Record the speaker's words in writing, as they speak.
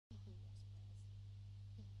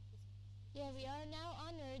Yeah, we are now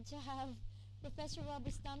honored to have Professor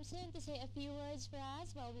Roberts-Thomson to say a few words for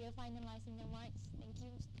us while we are finalizing the marks. Thank you.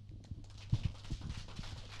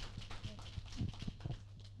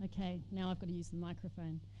 Okay, now I've got to use the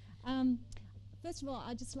microphone. First of all,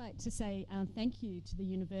 I'd just like to say thank you to the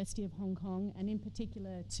University of Hong Kong, and in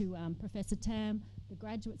particular to Professor Tam, the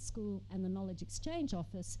Graduate School and the Knowledge Exchange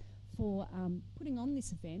Office for putting on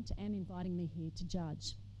this event and inviting me here to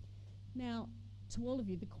judge. Now, to all of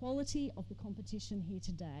you, the quality of the competition here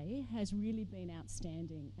today has really been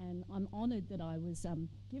outstanding, and I'm honoured that I was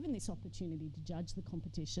given this opportunity to judge the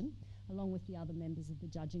competition along with the other members of the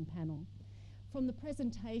judging panel. From the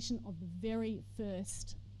presentation of the very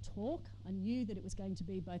first talk, I knew that it was going to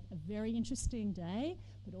be both a very interesting day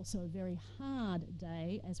but also a very hard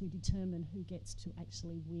day as we determine who gets to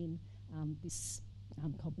actually win this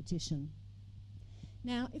competition.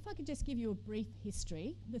 Now, if I could just give you a brief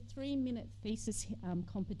history, the 3-minute thesis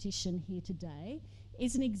competition here today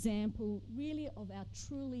is an example really of our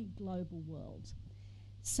truly global world.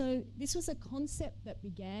 So this was a concept that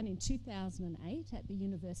began in 2008 at the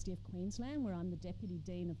University of Queensland, where I'm the Deputy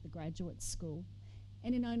Dean of the Graduate School.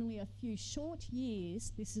 And in only a few short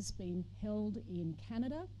years, this has been held in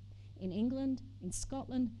Canada, in England, in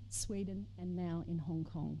Scotland, Sweden, and now in Hong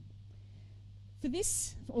Kong. For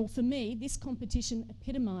this, or for me, this competition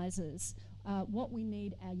epitomises what we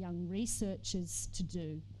need our young researchers to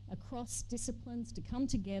do across disciplines, to come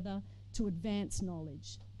together, to advance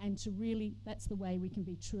knowledge, and to really, that's the way we can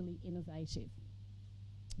be truly innovative.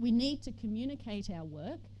 We need to communicate our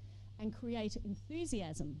work and create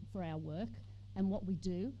enthusiasm for our work and what we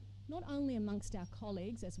do, not only amongst our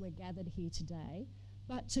colleagues as we're gathered here today,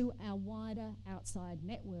 but to our wider outside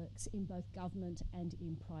networks in both government and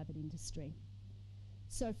in private industry.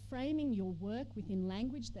 So framing your work within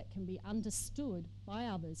language that can be understood by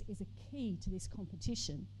others is a key to this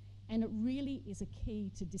competition, and it really is a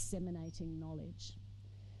key to disseminating knowledge.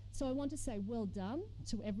 So I want to say well done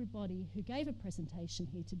to everybody who gave a presentation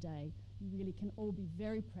here today. You really can all be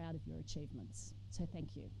very proud of your achievements. So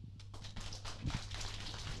thank you.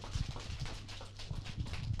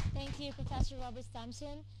 Thank you, Professor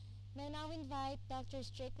Roberts-Thomson. May I now invite Dr.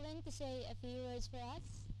 Strickland to say a few words for us?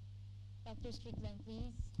 Dr. Strickland,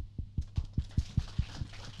 please.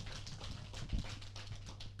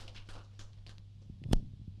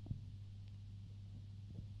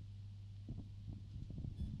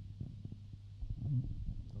 I'm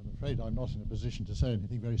afraid I'm not in a position to say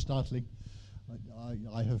anything very startling.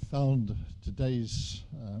 I have found today's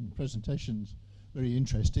presentations very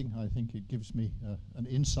interesting. I think it gives me an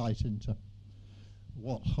insight into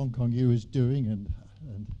what Hong Kong U is doing and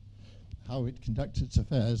how it conducts its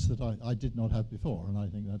affairs that I did not have before, and I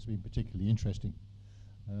think that's been particularly interesting.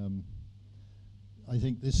 I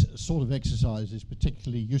think this sort of exercise is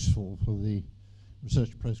particularly useful for the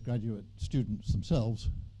research postgraduate students themselves,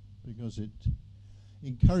 because it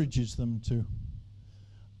encourages them to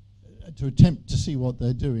attempt to see what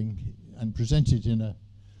they're doing and present it in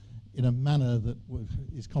a manner that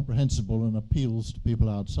is comprehensible and appeals to people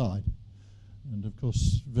outside. And of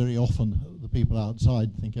course, very often the people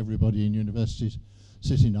outside think everybody in universities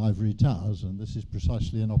sit in ivory towers, and this is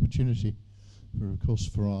precisely an opportunity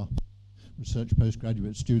for our research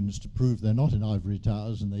postgraduate students to prove they're not in ivory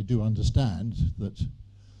towers, and they do understand that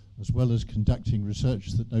as well as conducting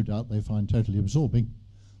research that no doubt they find totally absorbing,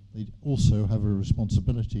 they also have a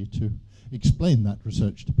responsibility to explain that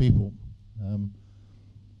research to people.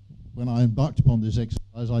 When I embarked upon this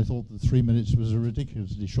exercise, I thought that 3 minutes was a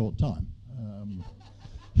ridiculously short time.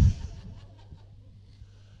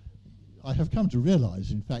 I have come to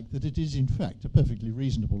realize, in fact, that it is in fact a perfectly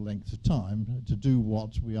reasonable length of time to do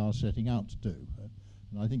what we are setting out to do.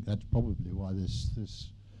 And I think that's probably why this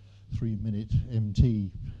 3-minute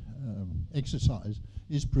MT exercise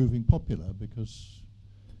is proving popular, because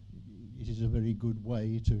it is a very good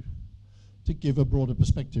way to give a broader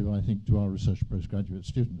perspective, I think, to our research postgraduate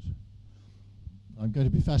students. I'm going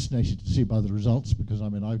to be fascinated to see by the results, because I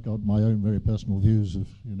mean I've got my own very personal views of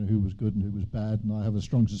who was good and who was bad, and I have a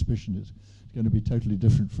strong suspicion it's going to be totally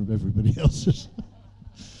different from everybody else's.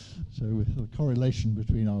 So the correlation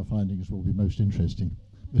between our findings will be most interesting.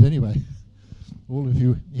 But anyway, all of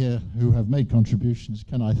you here who have made contributions,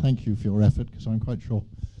 can I thank you for your effort, because I'm quite sure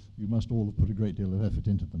you must all have put a great deal of effort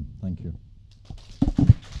into them. Thank you.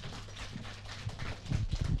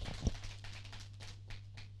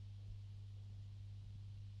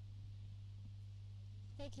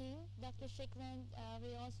 Thank you, Dr. Strickland.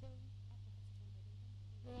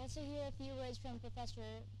 We'll also hear a few words from Professor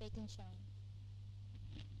Bacon-Shone.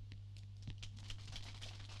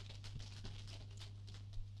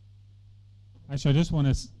 Actually, I just want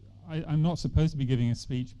to I'm not supposed to be giving a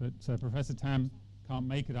speech, but Professor Tam can't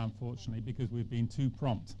make it, unfortunately, because we've been too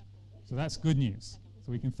prompt. So that's good news.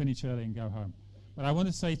 So we can finish early and go home. But I want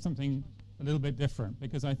to say something a little bit different,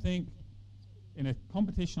 because I think in a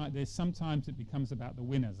competition like this, sometimes it becomes about the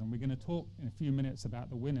winners. And we're going to talk in a few minutes about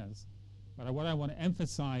the winners. But what I want to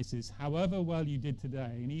emphasize is, however well you did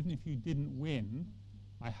today, and even if you didn't win,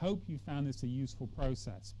 I hope you found this a useful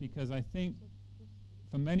process, because I think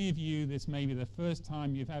for many of you, this may be the first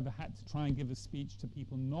time you've ever had to try and give a speech to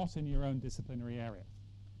people not in your own disciplinary area.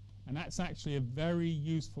 And that's actually a very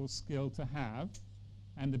useful skill to have,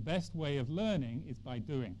 and the best way of learning is by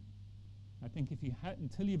doing. I think if you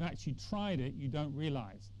until you've actually tried it, you don't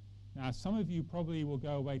realize. Now, some of you probably will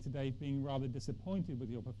go away today being rather disappointed with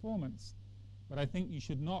your performance, but I think you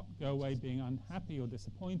should not go away being unhappy or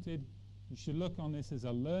disappointed. You should look on this as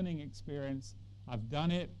a learning experience. I've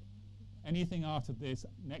done it. Anything after this,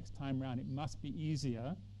 next time round, it must be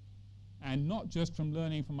easier. And not just from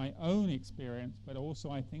learning from my own experience, but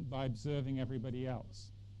also, I think, by observing everybody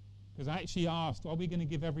else. Because I actually asked, are we going to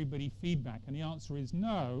give everybody feedback? And the answer is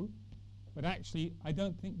no. But actually, I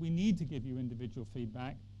don't think we need to give you individual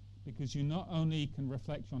feedback, because you not only can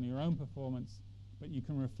reflect on your own performance, but you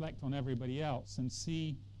can reflect on everybody else and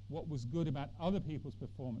see what was good about other people's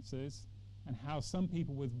performances and how some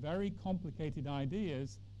people with very complicated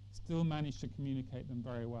ideas still managed to communicate them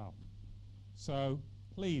very well. So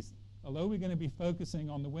please, although we're going to be focusing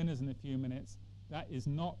on the winners in a few minutes, that is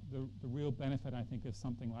not the real benefit, I think, of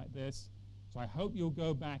something like this. So I hope you'll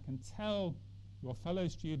go back and tell your fellow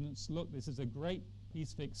students, look, this is a great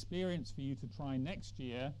piece of experience for you to try next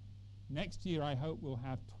year. Next year, I hope we'll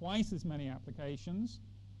have twice as many applications.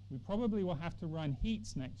 We probably will have to run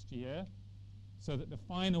heats next year so that the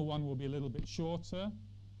final one will be a little bit shorter.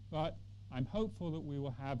 But I'm hopeful that we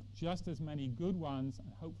will have just as many good ones,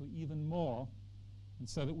 and hopefully even more, and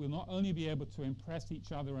so that we'll not only be able to impress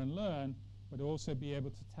each other and learn, but also be able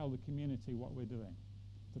to tell the community what we're doing.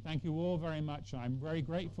 So thank you all very much. I'm very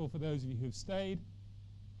grateful for those of you who've stayed.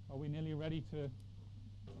 Are we nearly ready to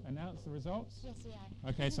announce the results? Yes, we are.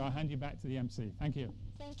 Okay, so I'll hand you back to the MC. Thank you.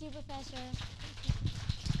 Thank you, Professor.